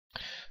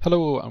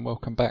Hello and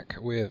welcome back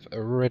with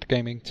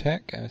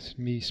Redgamingtech. It's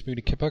me,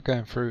 SpoonyKipper,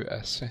 going through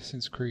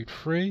Assassin's Creed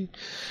 3.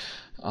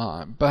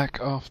 I'm back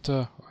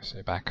after,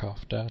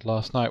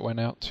 last night went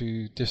out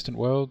to Distant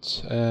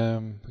Worlds,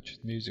 which is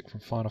music from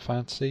Final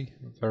Fantasy.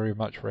 Very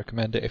much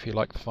recommend it if you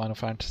like the Final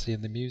Fantasy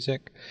and the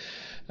music.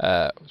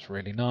 It was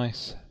really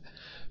nice.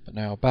 But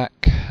now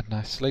back, had a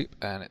nice sleep,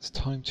 and it's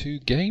time to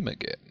game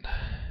again.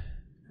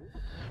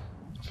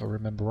 If I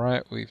remember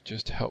right, we've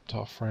just helped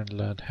our friend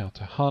learn how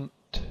to hunt.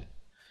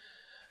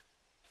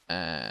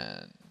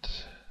 And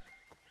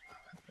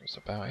that's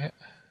about it.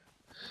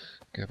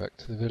 Go back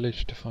to the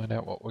village to find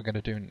out what we're going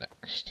to do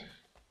next.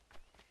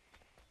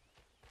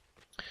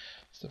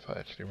 So if I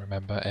actually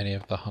remember any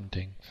of the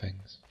hunting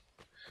things,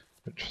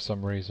 which for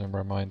some reason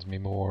reminds me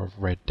more of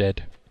Red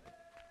Dead.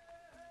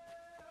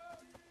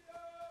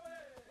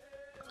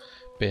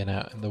 Being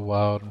out in the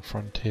wild and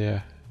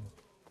frontier,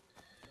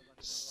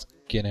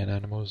 skinning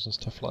animals and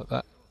stuff like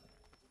that.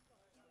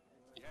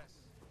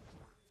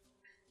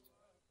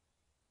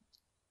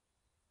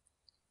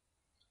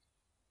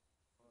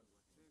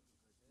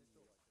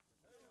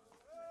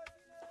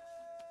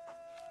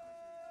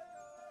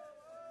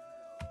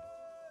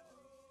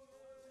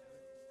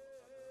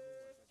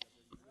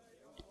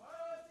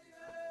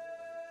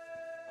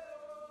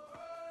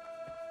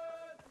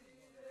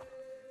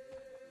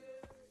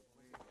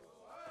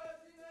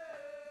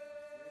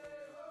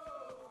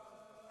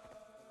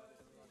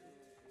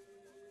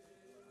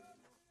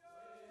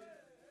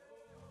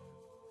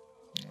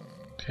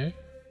 Okay.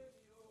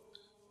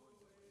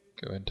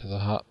 Go into the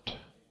hut.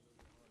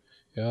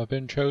 You have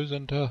been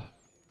chosen to,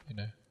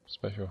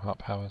 special hut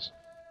powers.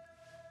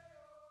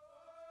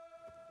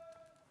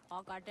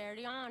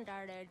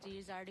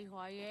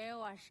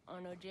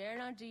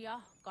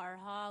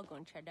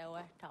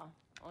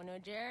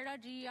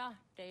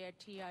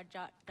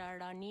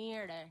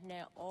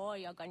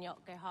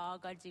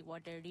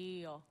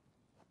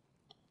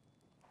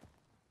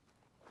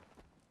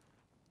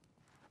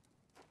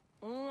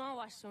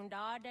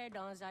 Wasundade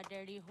dans a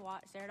deri hua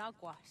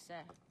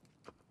seraquase.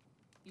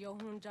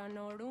 Yohunja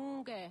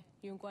norunge,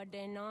 yungwa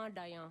dena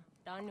dayan,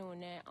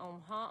 danune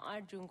amha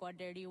ajungwa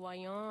deri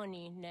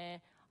wayani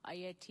ne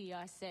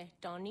ayetia se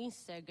dani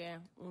sege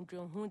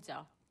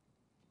unjunhunza.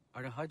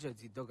 Arahaja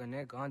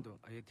zidogane gando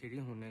ayetiri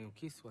hune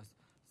ukiswas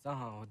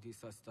saha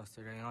odisas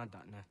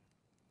taserayanda ne.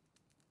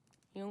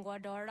 Yungwa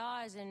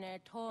dora zene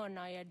to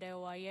na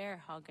yedewayer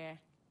hage.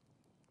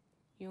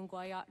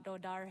 Yungwaya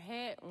dodar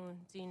he un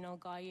zino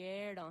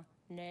gayera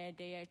ne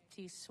de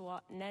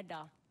tiswa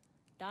neda.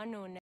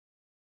 Danu ne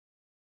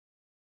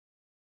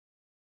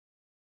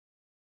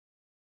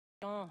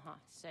donha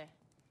se.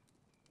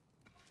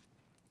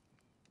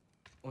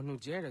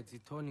 Onujera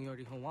zitoni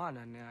ori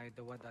hawana ne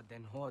aidawada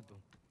den hodu.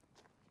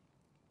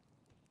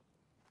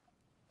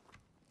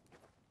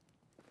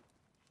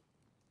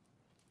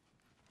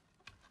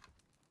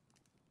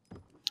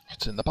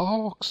 It's in the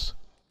box!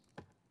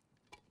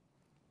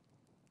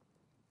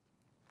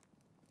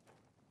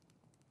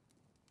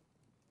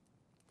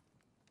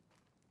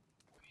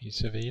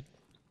 Piece of Eden.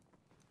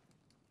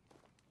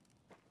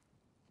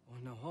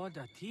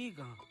 Onahoda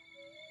tiga.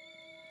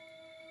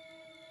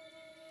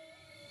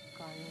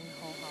 Kanin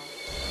hoha.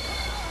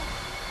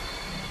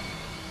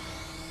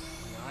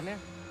 Yane?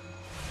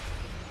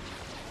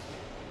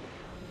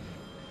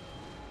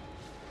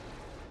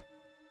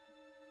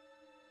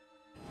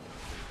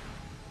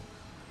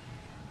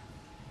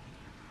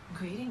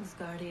 Greetings,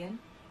 Guardian.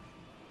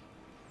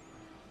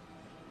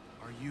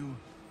 Are you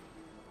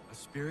a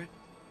spirit?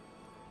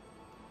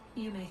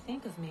 You may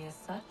think of me as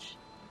such.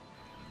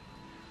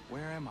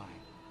 Where am I?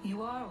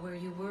 You are where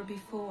you were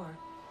before.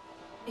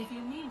 If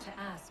you mean to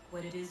ask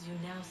what it is you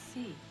now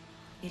see,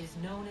 it is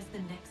known as the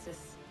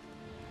Nexus.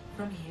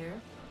 From here,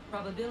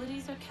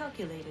 probabilities are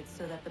calculated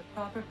so that the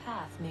proper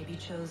path may be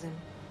chosen.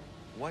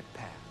 What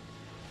path?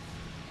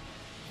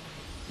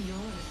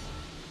 Yours.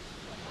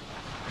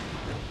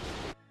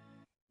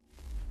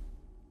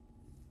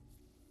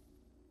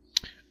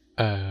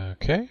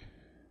 Okay.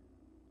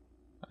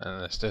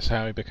 And is this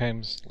how he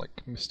becomes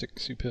like mystic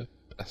super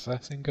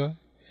assassin guy?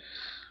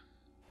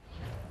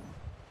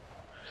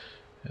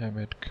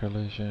 Amid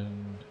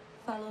collision.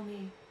 Follow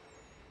me.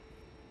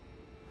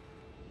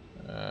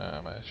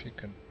 I'm actually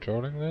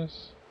controlling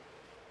this?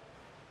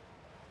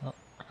 Oh,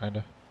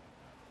 kinda.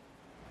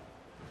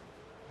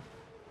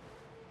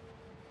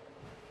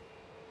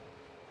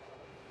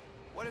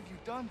 What have you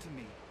done to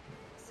me?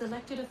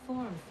 Selected a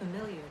form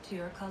familiar to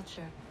your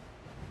culture.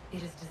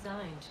 It is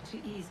designed to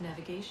ease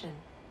navigation.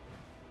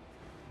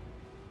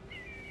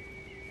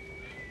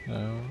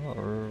 No, not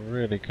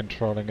really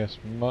controlling us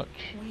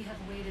much. We have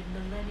waited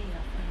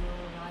millennia for your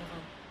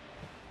arrival.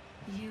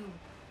 You,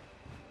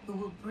 who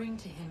will bring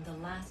to him the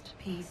last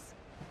piece,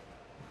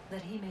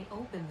 that he may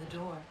open the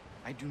door.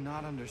 I do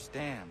not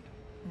understand.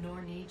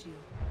 Nor need you.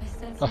 I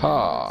sense Aha.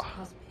 my words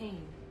cause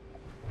pain,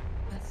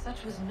 but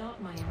such was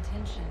not my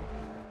intention.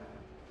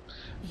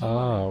 You Ah,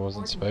 are I an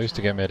wasn't important supposed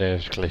to get child mid-air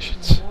in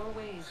collisions. more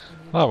ways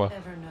than you Oh will well,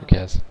 ever know. who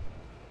cares?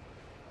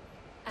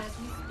 As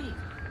we speak,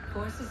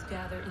 Forces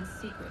gather in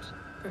secret,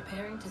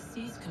 preparing to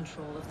seize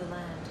control of the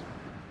land.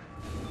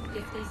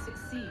 If they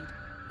succeed,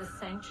 the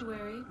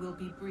sanctuary will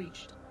be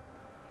breached.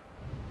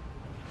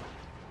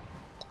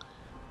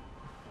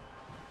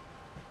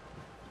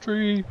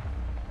 Tree!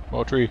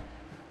 More tree.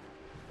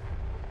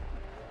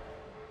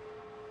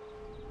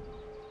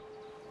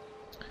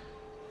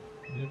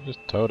 You just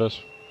told us,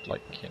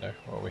 like, you know,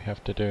 what we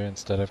have to do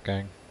instead of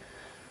going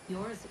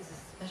Yours is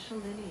a special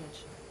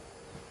lineage.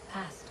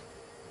 Past,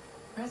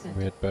 present,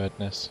 weird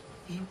birdness.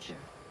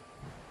 future.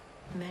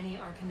 Many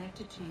are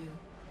connected to you.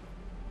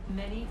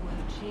 Many who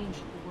have changed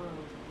the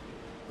world,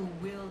 who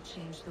will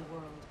change the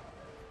world.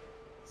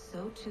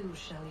 So too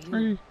shall you.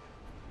 Tree!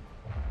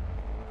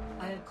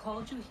 I have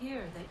called you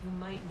here that you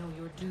might know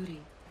your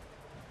duty.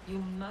 You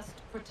must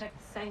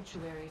protect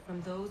Sanctuary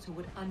from those who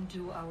would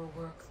undo our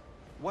work.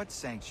 What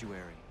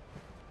sanctuary?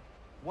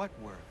 What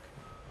work?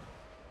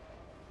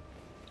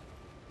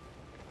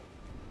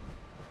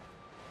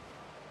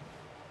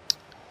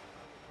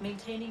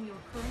 Maintaining your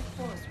current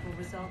course will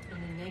result in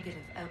a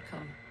negative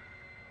outcome.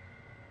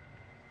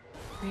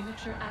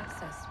 Premature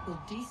access will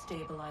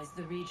destabilize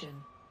the region.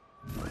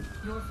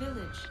 Your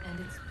village and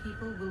its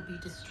people will be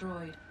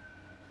destroyed.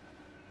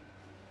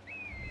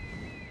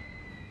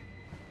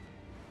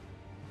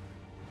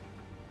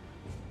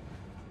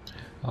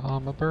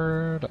 I'm a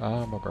bird,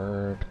 I'm a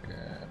bird.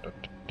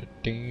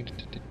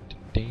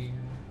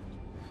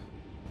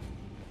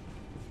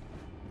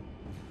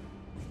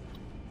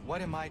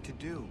 What am I to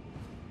do?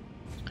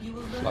 You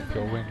will learn Flap the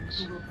your man wings.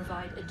 who will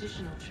provide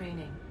additional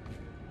training.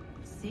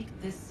 Seek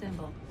this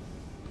symbol.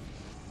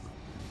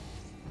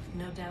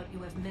 No doubt you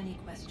have many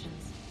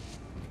questions.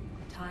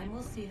 Time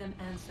will see them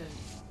answered.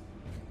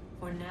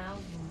 For now,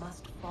 you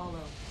must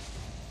follow,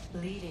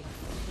 leading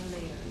for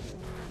later.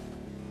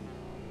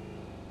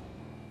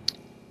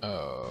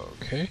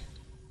 Okay.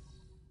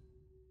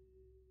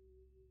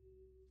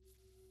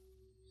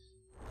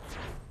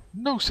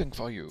 No sing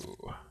for you.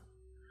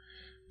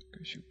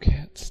 Because you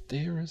can't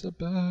steer as a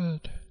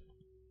bird.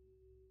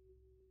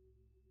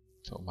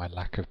 Sort of my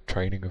lack of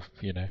training of,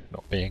 you know,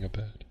 not being a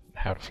bird.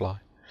 How to fly.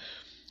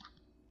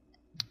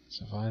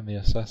 So find the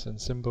assassin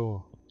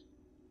symbol.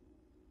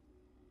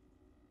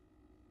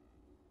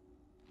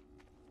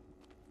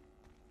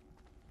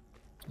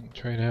 And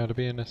train how to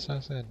be an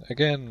assassin.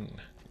 Again!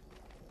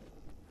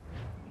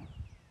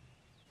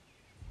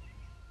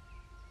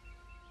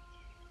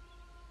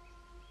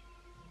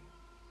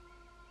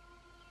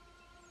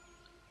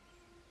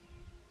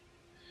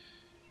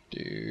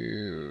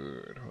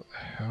 Dude, what the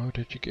hell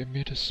did you give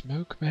me to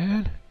smoke,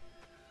 man?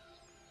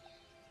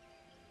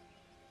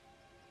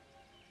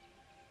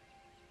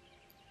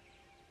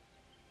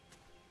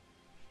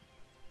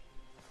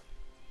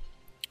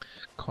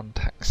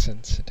 Contact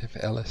sensitive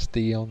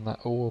LSD on that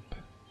orb.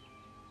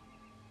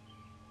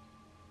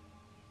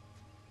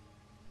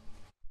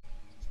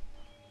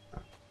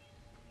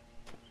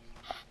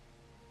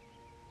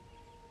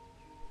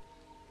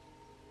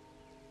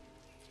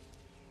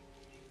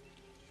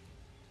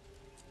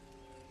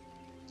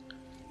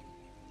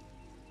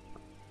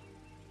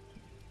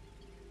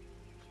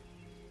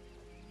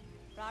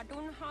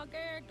 Radun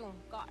hage tu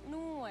got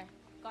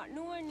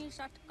nu ni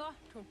satka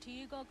tu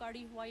tiga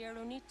gari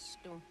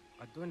wayarunitstu.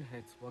 Adun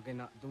hets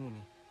wagena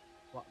duni.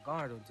 Wa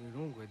garo di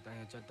rungwe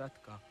daya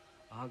jadatka.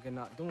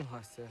 Ahagena dun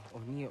hase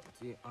onio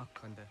di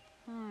akande.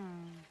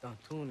 Da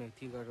tune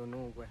tiga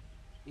ronungwe.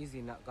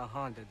 Izi na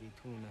gahanda di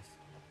tunas.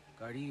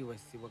 Gariwe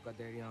si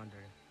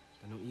wagaderiandere.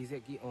 Tanu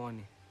ize gi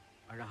oni.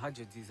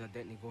 Arahaja di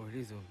zadetni go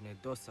rizu ne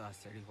dosa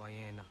seri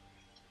wayena.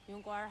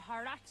 Yungar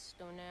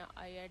haratstu ne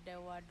ayede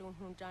wadu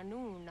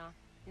hunjanuna.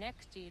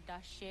 Nexti da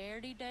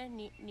sheri de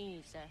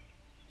nise.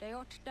 De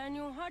ot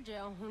danu haje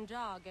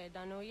hunjage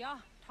danu ya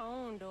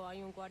taundo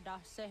ayungwa da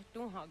se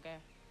dunhage.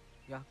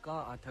 Ya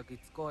ka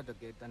atakitskoda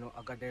tanu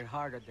agader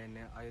harda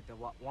dene ayete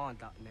wa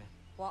wanda ne.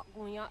 Wa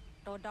gunya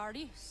do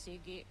dari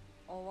sigi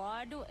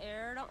owadu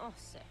era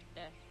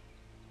osete.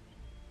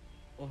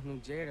 Ohnu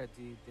jera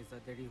di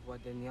desaderi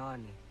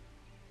wadenyani.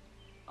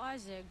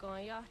 Aze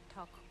gaya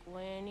tak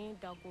gweni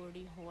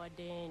daguri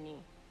huadeni.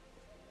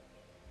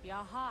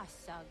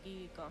 Yahasa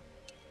giga.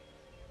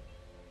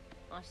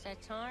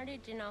 Asetari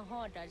jina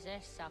hoda ze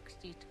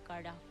sakstit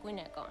kada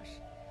kunegas.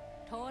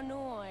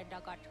 Tonu e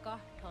dagatka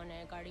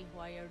tone gari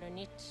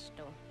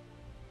huayernitsto.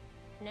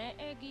 Ne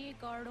egi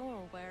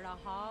garun gwera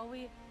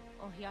hawi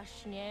o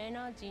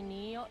yashnena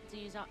zinio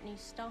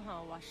zizatnista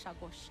hawa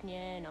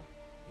shagoshnena.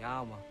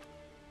 Yama.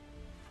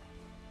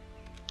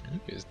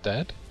 He's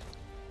dead.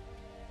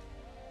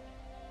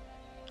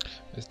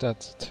 His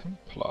dad's a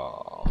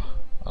Templar.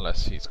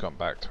 Unless he's gone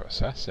back to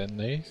assassin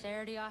these.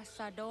 Serdia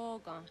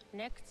sadoga,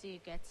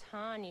 nekti gets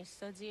hani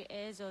sudzi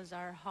ezos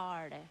are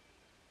harde.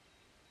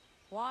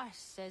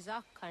 Was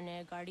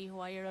sezakane gari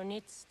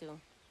huayronitstu,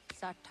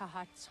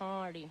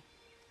 satahatsari.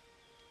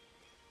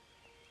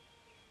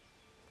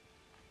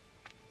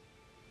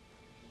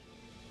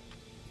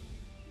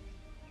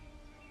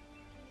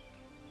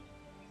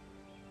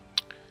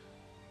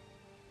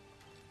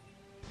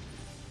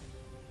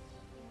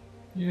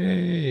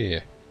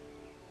 Yay!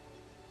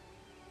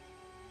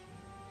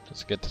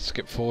 Does it get to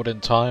skip forward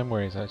in time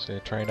where he's actually a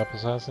trained up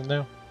assassin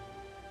now?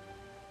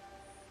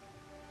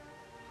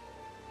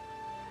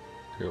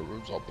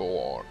 Heroes are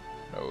born.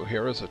 No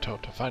heroes are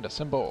taught to find a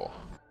symbol.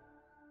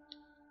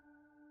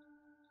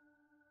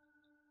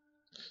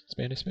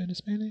 Spoony, Spoony,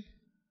 Spoony.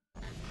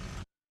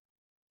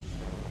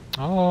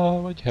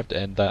 Oh, why'd you have to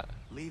end that?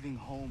 Leaving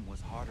home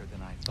was harder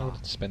than I I thought.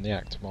 wanted to spin the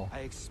act more. I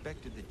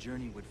expected the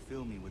journey would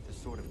fill me with a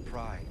sort of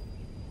pride,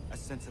 a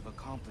sense of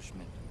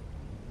accomplishment.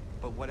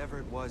 But whatever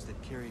it was that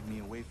carried me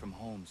away from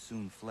home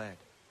soon fled,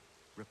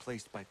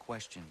 replaced by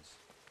questions,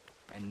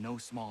 and no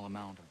small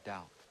amount of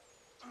doubt.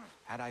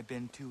 Had I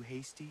been too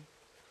hasty?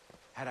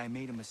 Had I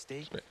made a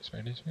mistake?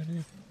 Spoony,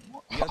 Spoony.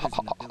 The others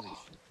in the village,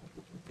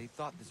 they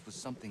thought this was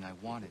something I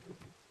wanted,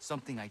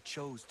 something I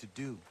chose to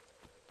do.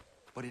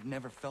 But it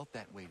never felt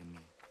that way to me.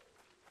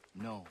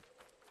 No,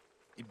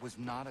 it was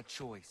not a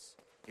choice.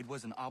 It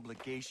was an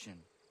obligation.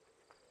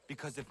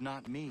 Because if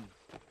not me,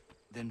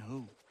 then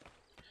who?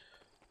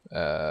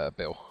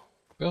 Bill.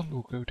 Bill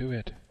will go do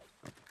it.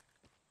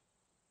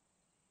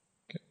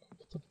 Get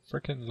off the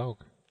frickin' log.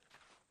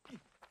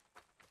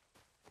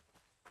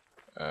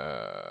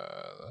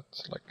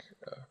 That's like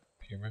a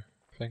humor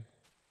thing.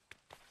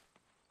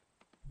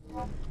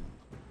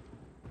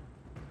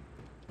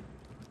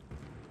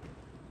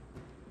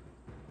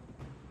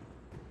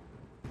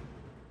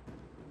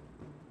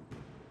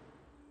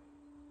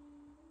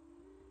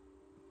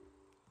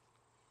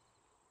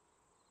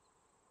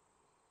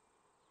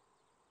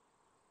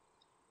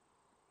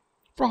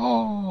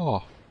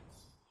 Raw!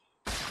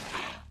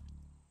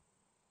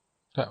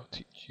 That'll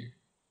teach you.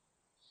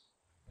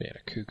 Being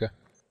a cougar.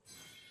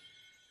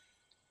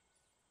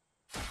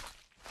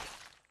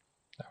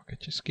 That'll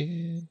get your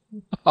skin.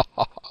 Like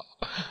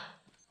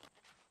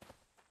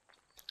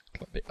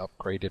the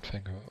upgraded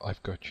thing of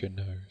I've got your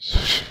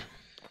nose.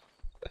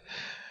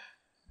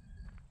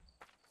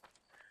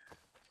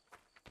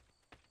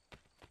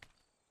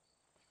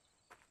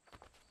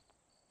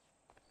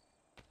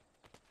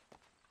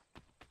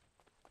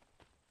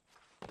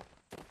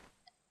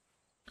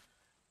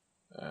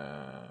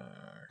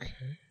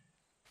 Okay.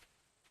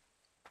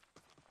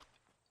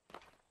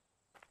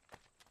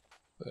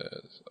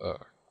 There's a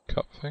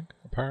cup thing,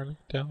 apparently,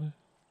 down there.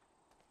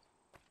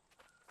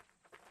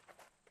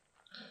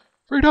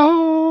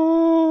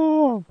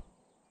 Freedom!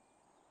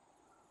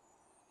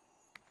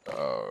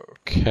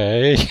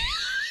 Okay.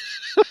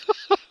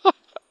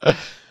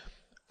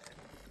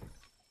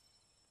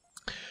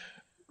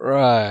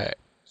 Right.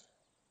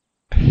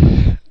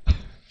 I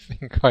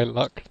think I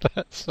lucked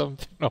at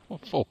something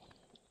awful.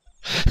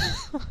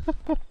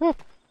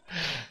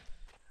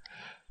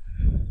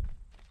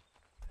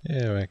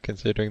 Yeah,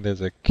 considering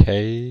there's a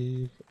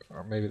cave,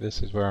 or maybe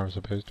this is where I'm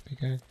supposed to be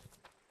going.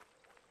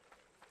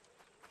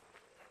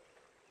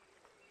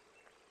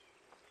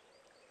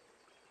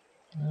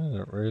 I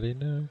don't really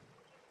know.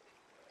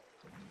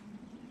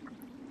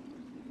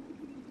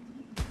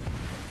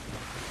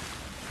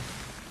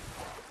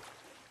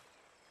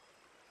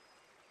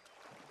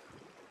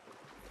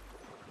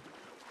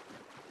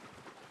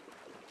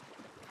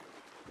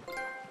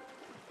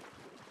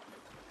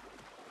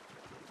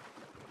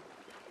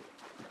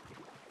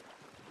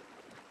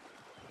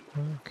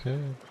 Okay,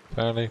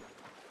 apparently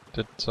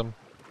did some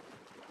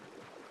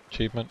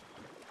achievement.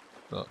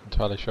 Not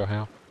entirely sure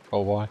how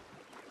or why.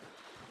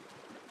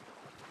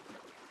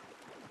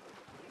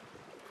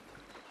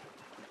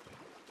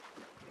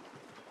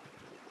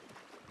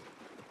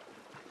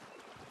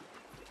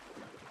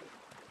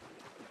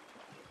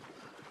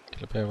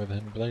 Kill a bear with a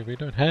hidden blade. We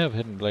don't have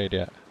hidden blade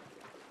yet.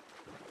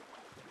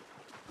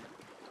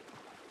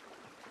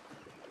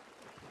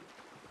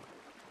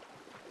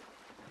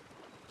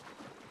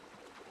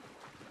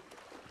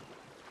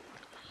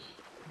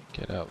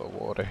 Get out of the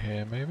water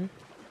here, maybe.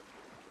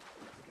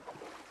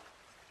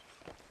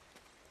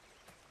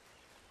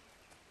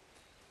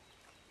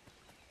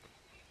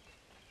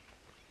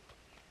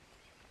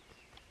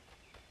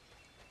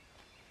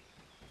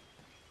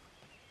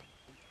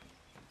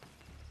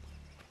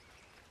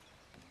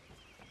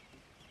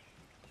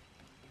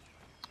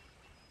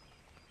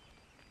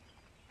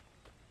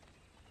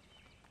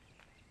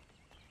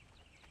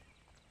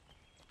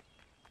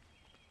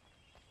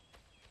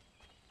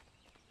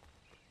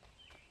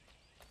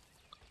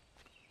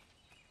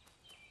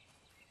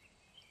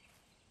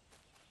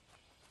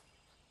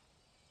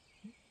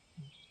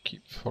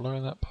 Keep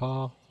following that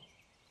path.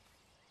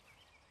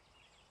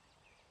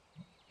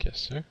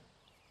 Guess so.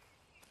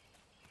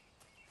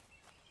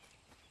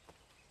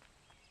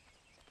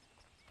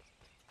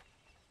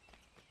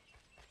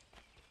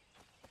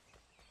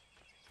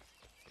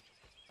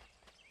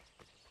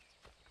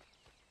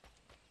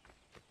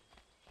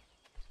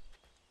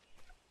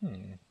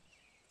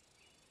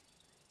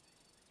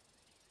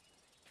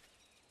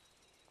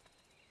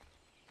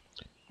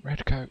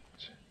 Red coat.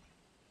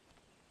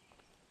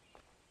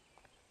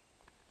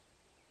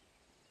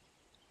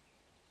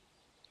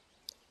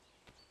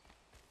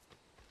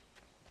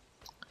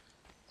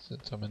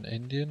 Since I'm an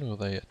Indian, will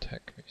they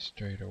attack me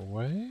straight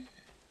away?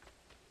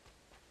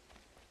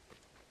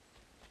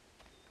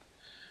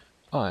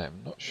 I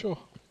am not sure.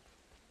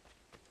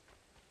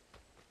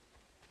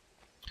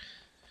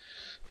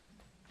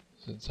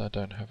 Since I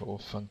don't have all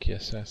funky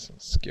assassin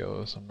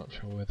skills, I'm not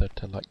sure whether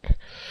to like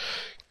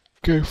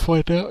go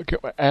find out and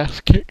get my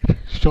ass kicked,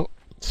 shot,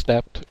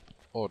 stabbed,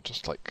 or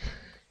just like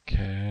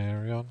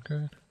carry on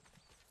going.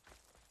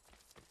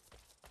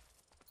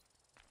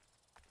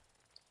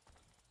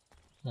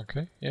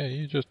 Okay, yeah,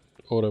 you just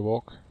auto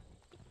walk.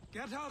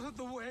 Get out of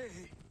the way!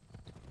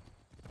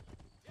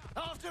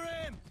 After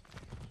him!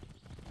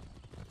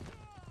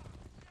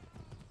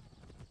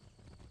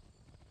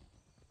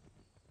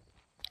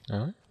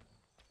 Alright.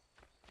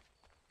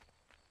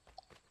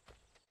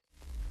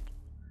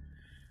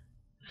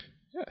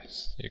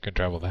 Yes, you can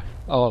travel there.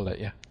 I'll let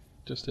you.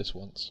 Just this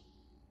once.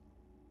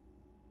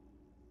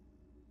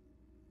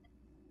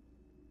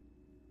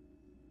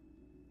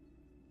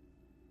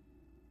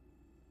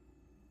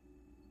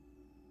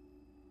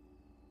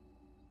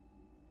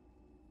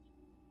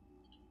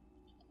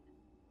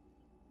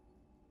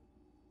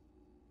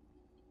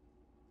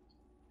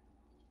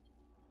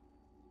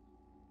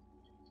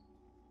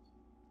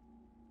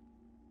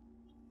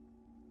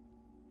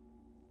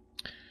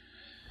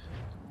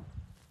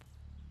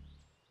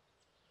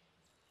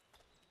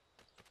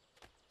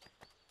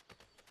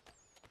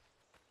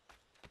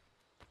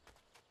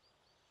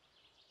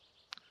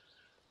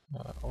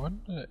 I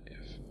wonder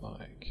if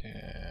I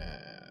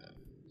can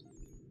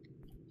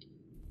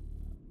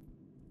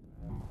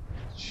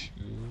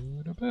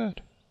shoot a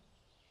bird.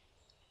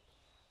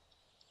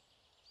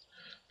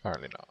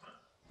 Apparently not.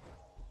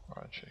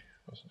 Or actually,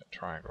 wasn't it a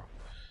triangle?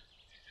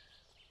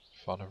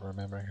 Fun of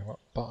remembering what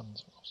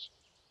buttons was.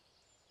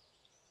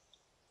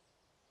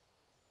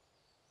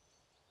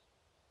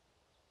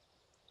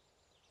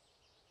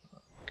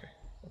 Okay,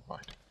 never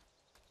mind.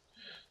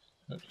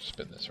 I'll just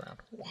spin this around.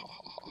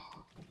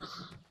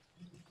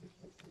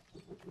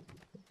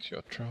 Makes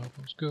your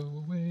troubles go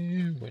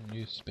away when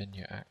you spin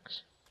your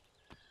axe.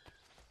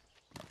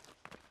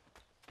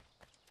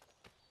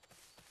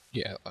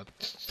 Yeah,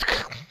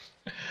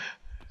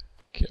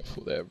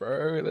 careful there,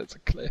 bro. That's a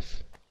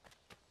cliff.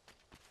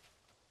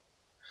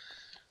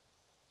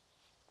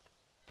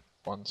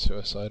 One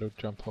suicidal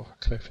jump off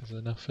a cliff is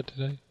enough for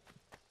today.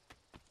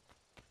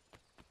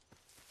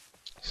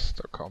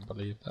 Still can't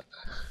believe that.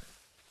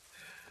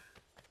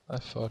 I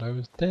thought I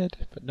was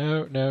dead, but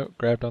no,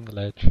 grabbed on the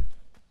ledge.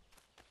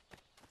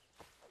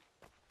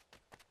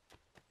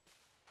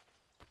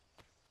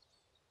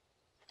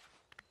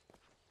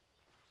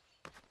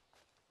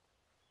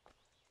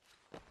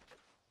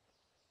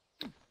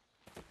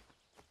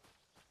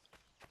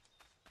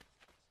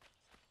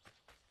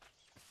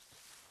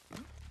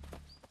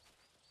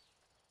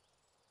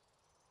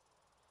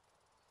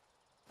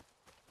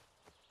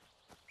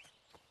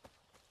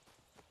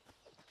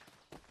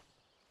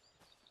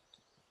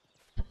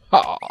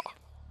 Ha!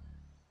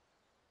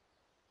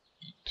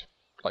 Eat.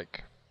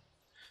 Like,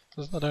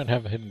 because I don't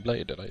have a hidden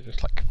blade and I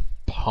just like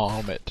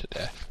palm it to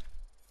death.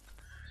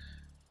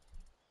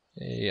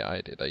 Yeah,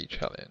 I did a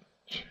challenge.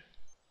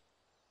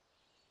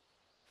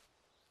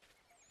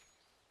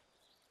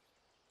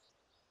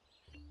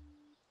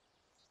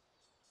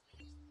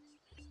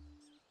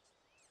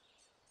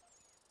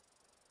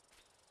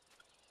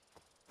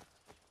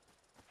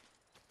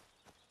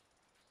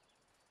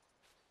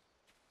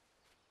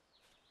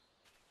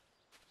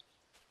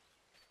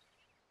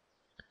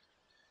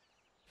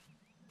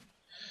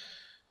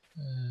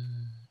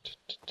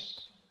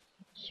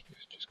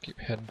 Just keep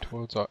heading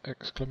towards our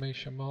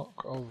exclamation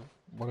mark of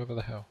whatever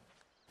the hell.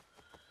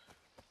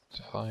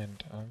 To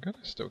find, I'm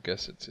gonna still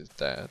guess it's his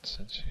dad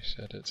since she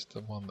said it's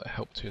the one that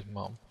helped his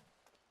mum.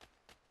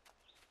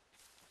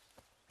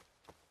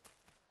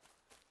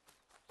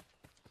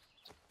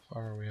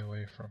 Far are we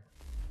away from?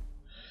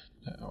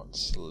 Now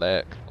it's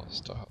select, not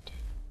start.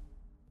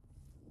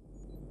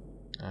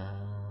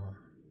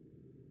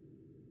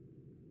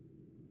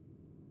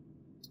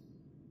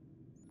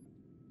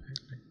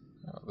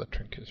 Oh, the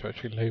trinkets are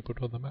actually labelled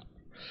on the map.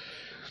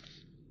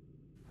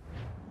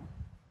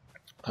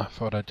 I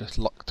thought I just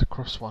locked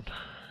across one.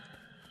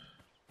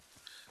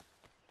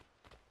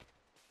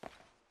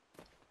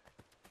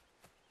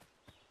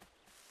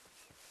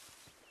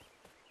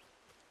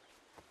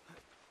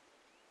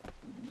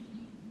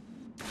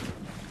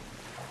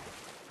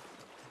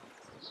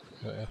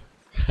 So,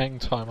 hang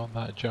time on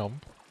that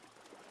jump.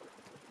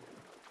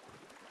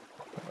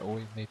 Don't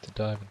always need to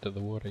dive into the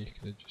water, you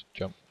could have just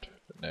jumped.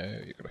 But no,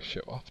 you gotta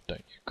show off,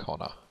 don't you,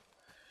 Connor?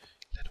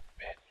 Little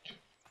bitch.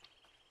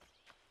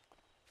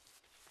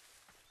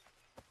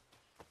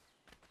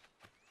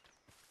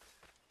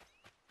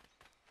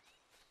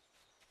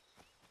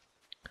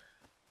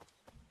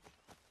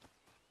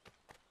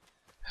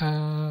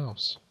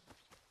 House.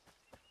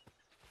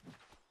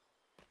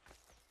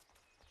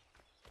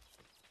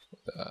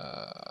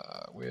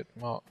 Weird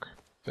mark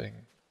thing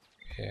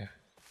here.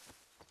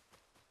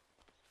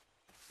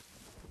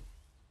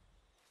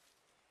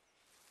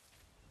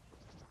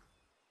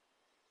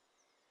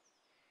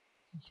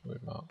 What's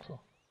weird mark for?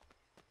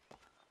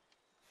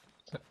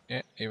 So,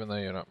 yeah, even though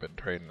you've not been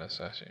trained an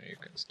assassin, you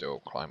can still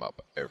climb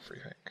up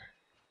everything.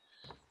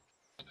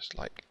 Just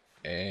like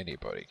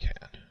anybody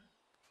can.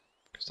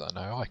 Because I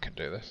know I can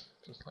do this.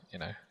 Just like, you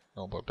know,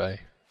 normal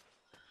day.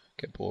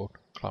 Get bored,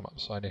 climb up the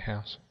side of your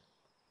house.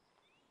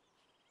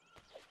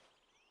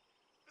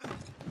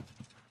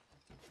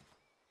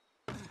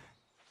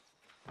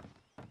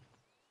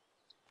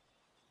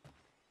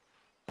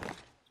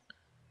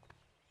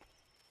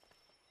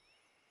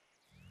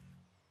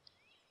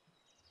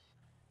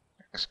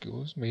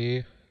 Excuse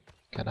me,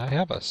 can I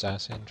have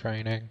assassin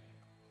training?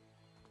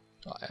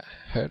 I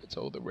heard it's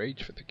all the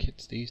rage for the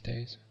kids these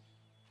days.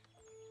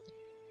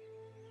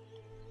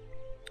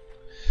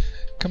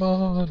 Come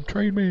on,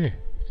 train me!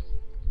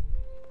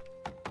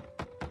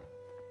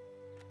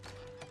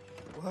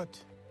 What?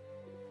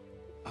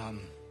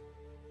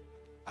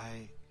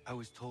 I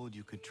was told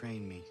you could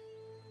train me.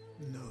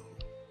 No.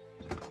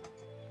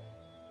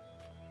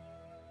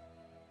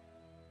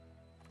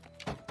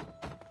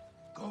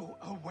 Go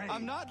away.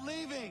 I'm not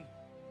leaving!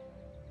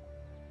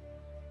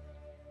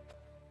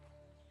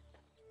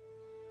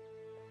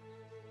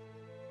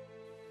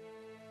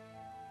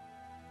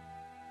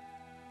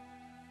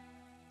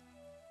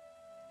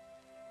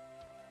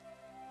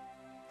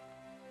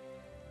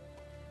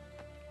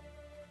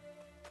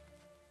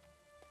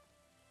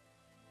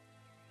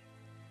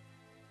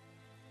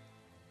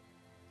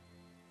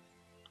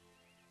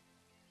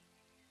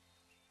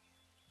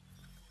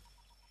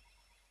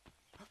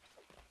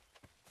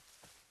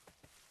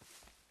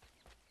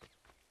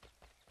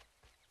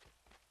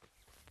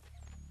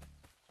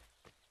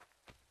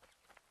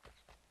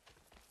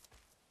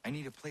 I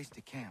need a place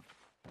to camp.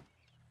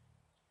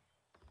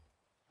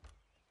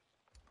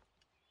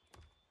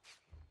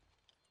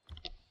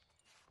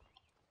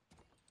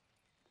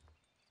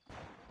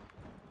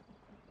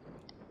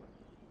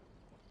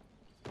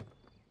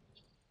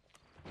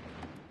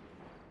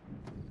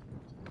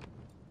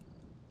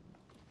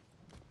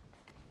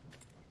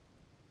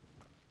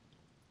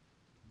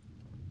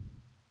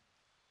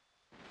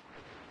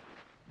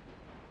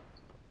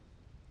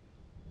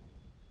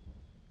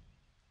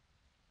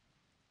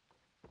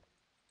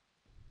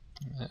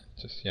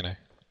 Just, you know,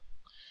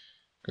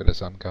 go to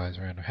some guys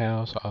around the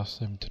house, ask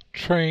them to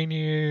train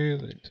you,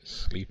 they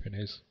just sleep in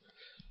his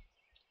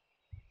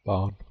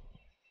barn.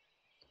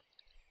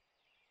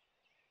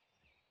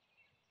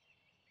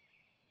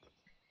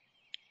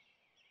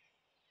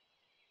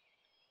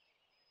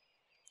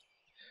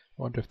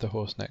 I wonder if the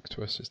horse next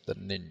to us is the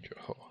ninja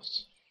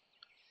horse.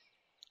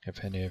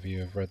 If any of you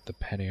have read the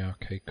Penny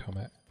Arcade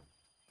comic.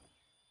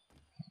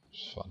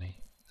 It's funny.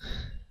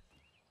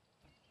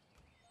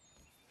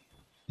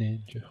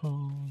 Ninja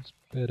horse,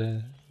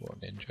 better, or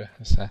ninja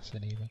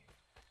assassin even.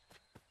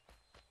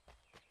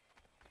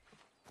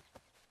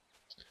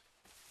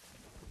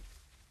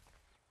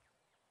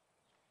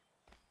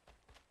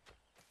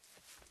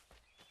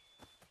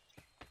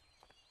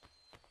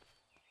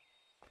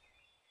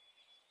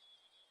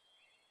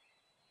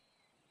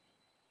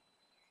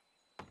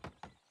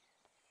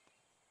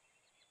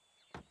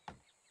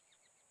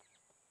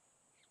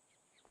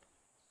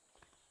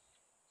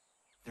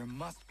 There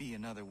must be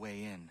another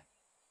way in.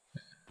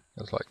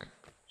 There's like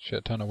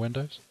shit ton of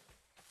windows.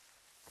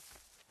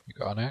 You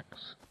got an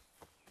axe.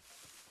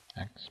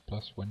 Axe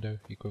plus window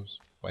equals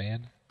way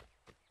in.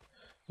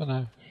 Oh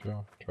no,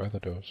 sure, try the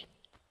doors.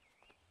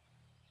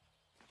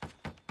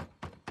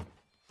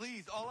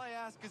 Please, all I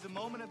ask is a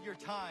moment of your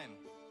time.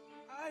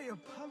 I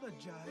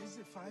apologize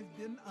if I've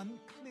been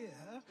unclear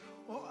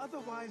or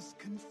otherwise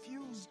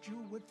confused you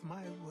with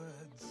my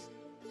words.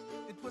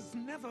 It was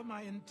never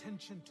my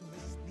intention to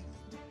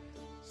mislead,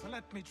 so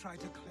let me try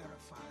to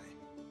clarify.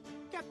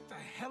 Get the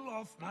hell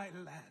off my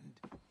land.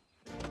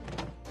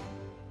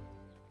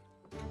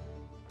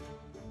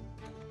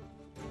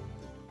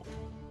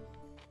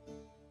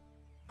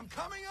 I'm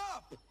coming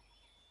up!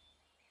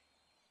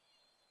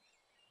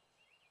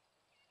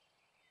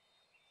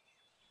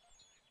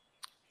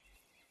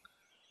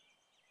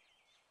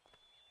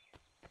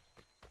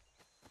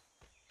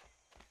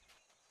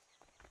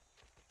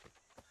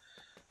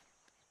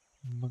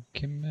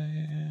 Monkey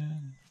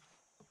man.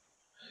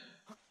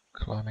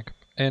 Climbing up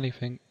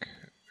anything,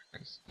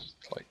 because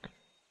it's like,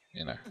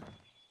 you know,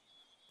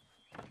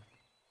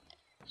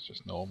 it's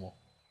just normal.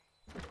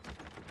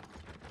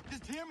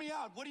 Just hear me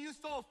out. What are you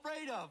so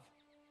afraid of?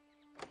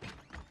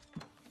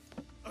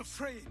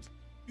 Afraid?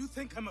 You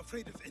think I'm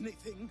afraid of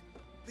anything?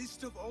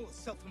 Least of all a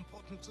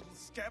self-important little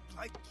scab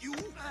like you?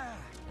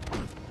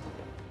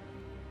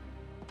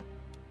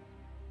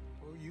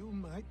 Or you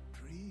might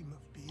dream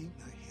of being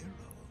a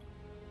hero,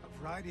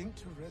 of riding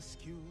to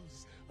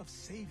rescues, of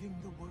saving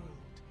the world.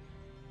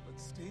 But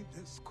stay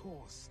this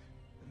course,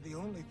 and the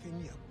only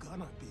thing you're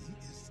gonna be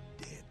is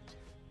dead.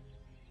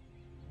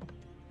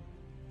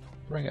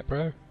 Bring it,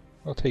 bro.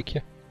 I'll take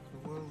you.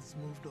 The world's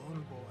moved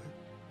on, boy.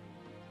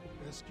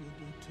 Best you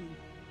do too.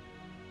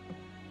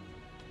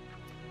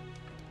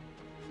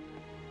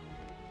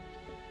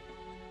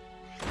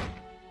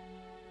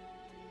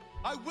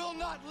 I will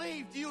not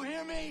leave. Do you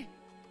hear me?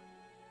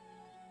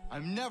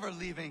 I'm never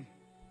leaving.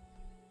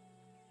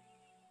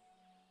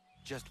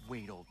 Just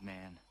wait, old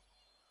man.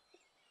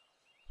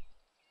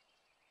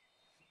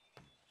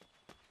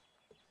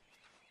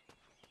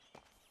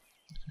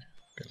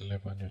 Gonna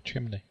live on your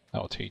chimney.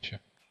 That'll teach you.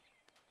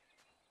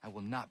 I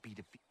will not be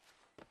defeated.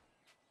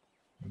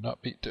 Will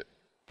not beat it.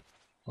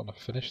 Wanna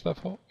finish that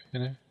thought, you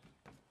know?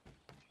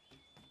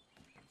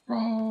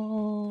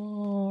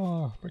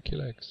 Roar! Break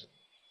your legs.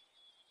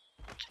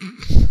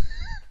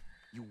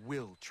 You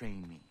will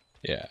train me.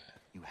 Yeah.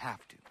 You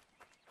have to.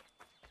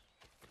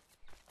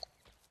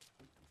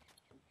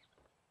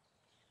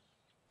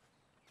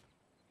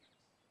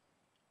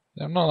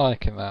 I'm not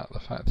liking that, the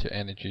fact your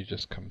energy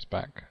just comes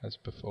back as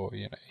before,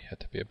 you know, you had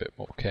to be a bit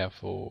more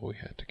careful,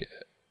 you had to get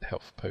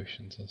health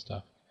potions and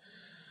stuff.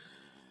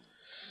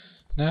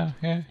 No,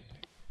 yeah,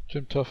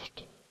 jumped off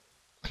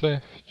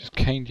cliff, just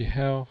caned your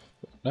health,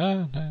 but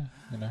no,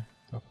 you know,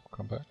 they'll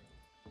come back.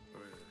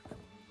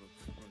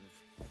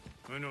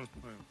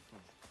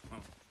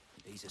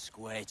 These are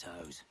square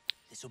toes.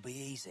 This'll be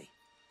easy.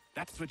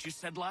 That's what you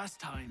said last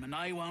time, and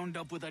I wound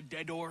up with a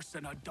dead horse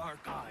and a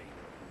dark eye.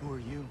 Who are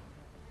you?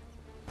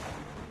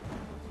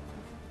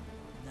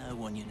 No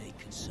one you need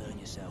concern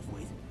yourself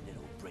with,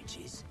 little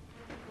britches.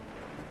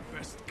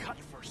 Best cut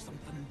for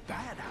something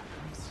bad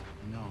happens.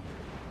 No.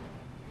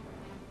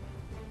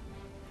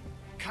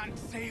 Can't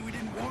say we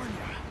didn't warn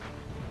you.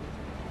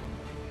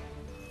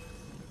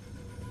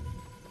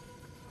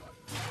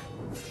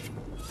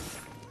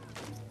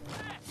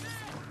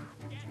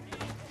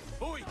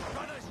 Oi,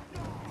 runners!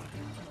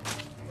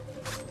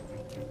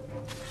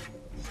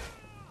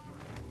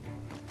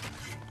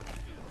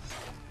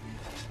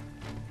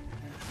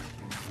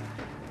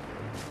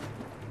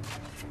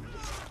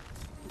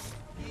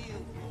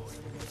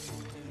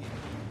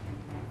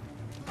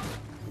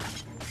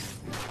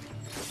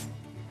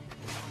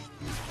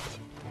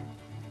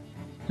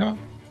 Come on.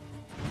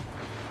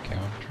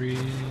 Country.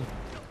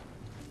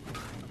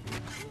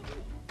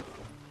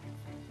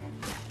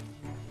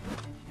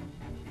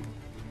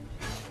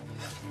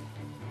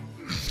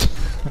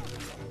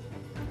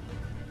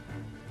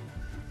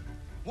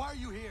 Why are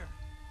you here?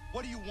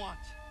 What do you want?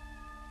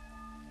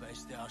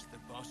 Best ask the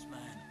boss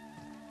man.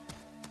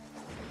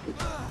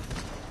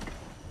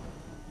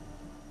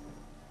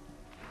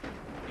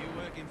 You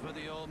working for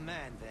the old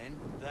man then?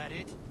 That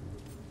it?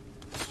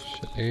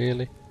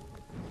 Shillelagh.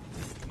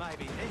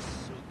 Maybe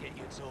this will get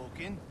you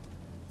talking.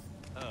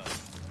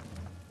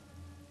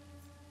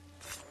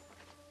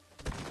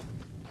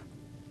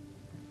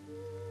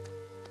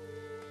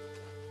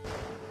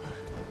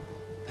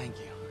 Thank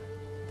you.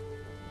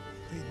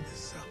 Clean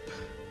this up.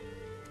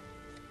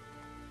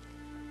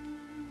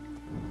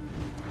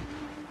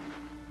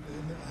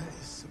 Then I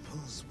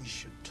suppose we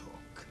should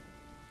talk.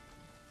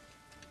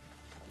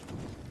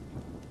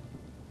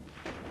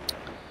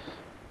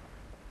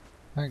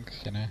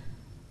 Thanks, you know.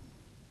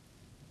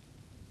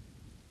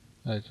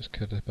 I just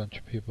killed a bunch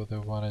of people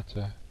that wanted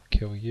to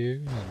kill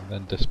you and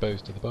then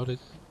disposed of the bodies.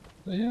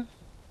 But yeah,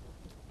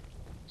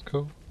 it's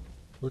cool.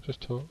 We'll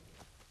just talk.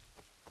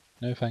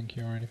 No thank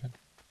you or anything.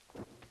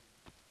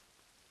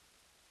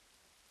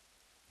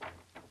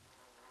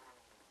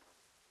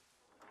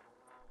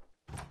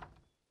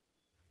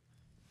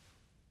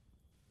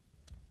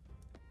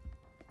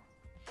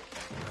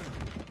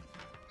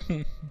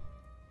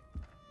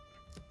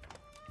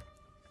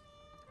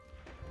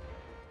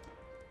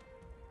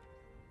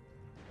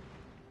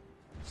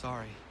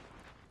 Sorry.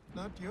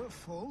 Not your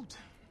fault.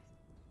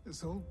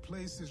 This whole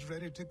place is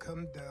ready to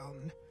come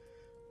down.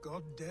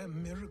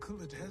 Goddamn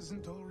miracle it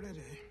hasn't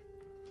already.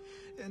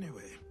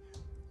 Anyway,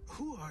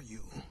 who are you?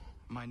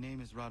 My name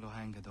is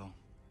Radohangado.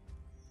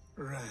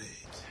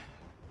 Right.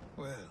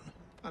 Well,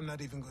 I'm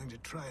not even going to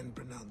try and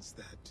pronounce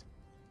that.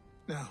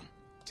 Now,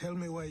 tell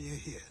me why you're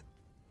here.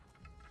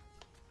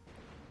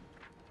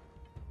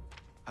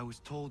 I was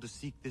told to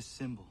seek this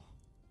symbol.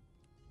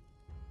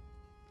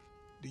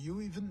 Do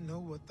you even know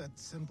what that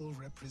symbol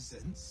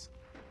represents?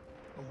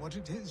 Or what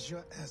it is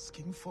you're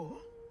asking for?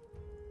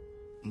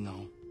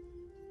 No.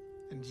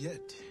 And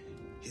yet,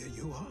 here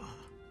you are.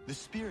 The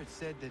spirit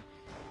said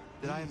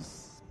that I am...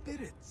 These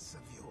spirits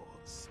of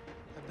yours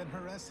have been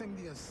harassing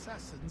the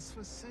assassins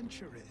for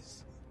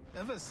centuries.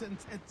 Ever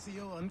since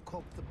Ezio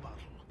uncorked the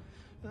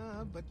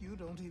bottle. But you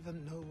don't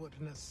even know what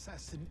an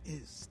assassin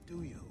is,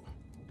 do you?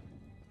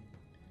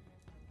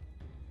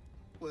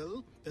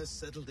 Well, best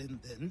settled in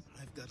then.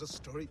 I've got a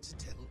story to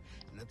tell,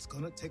 and it's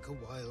gonna take a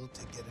while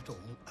to get it all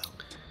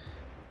out.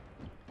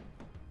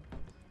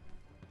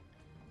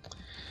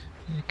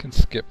 You can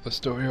skip the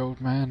story, old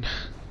man.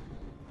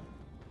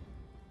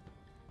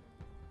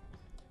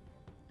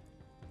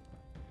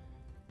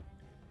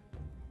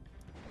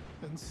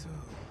 And so,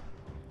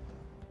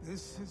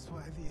 this is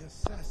why the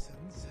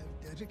assassins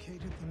have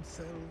dedicated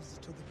themselves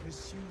to the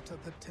pursuit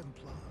of the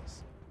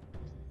Templars.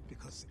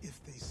 Because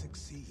if they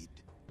succeed,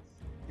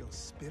 your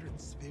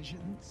spirit's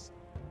visions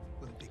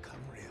will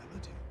become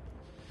reality.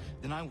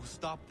 Then I will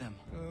stop them.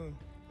 Oh,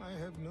 I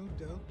have no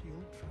doubt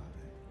you'll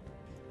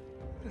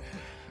try.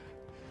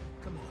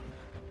 Come on,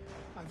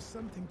 I've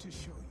something to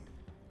show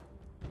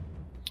you.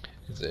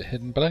 Is it a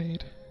hidden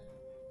blade?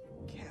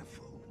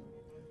 Careful.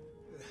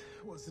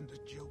 wasn't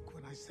a joke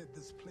when I said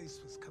this place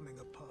was coming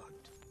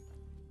apart.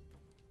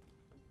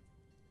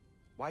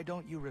 Why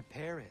don't you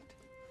repair it?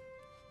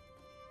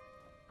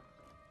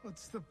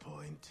 What's the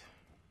point?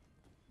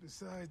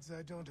 Besides,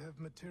 I don't have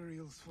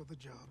materials for the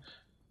job.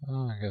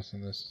 Oh, I'm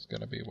guessing this is going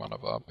to be one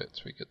of our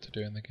bits we get to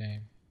do in the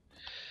game.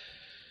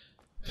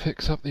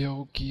 Fix up the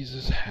old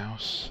geezer's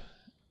house.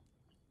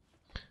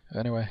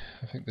 Anyway,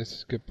 I think this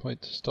is a good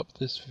point to stop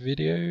this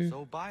video.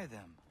 So buy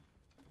them.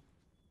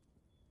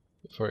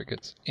 Before it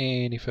gets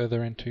any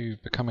further into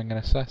becoming an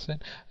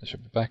assassin, I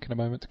shall be back in a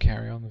moment to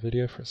carry on the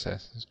video for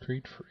Assassin's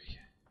Creed 3.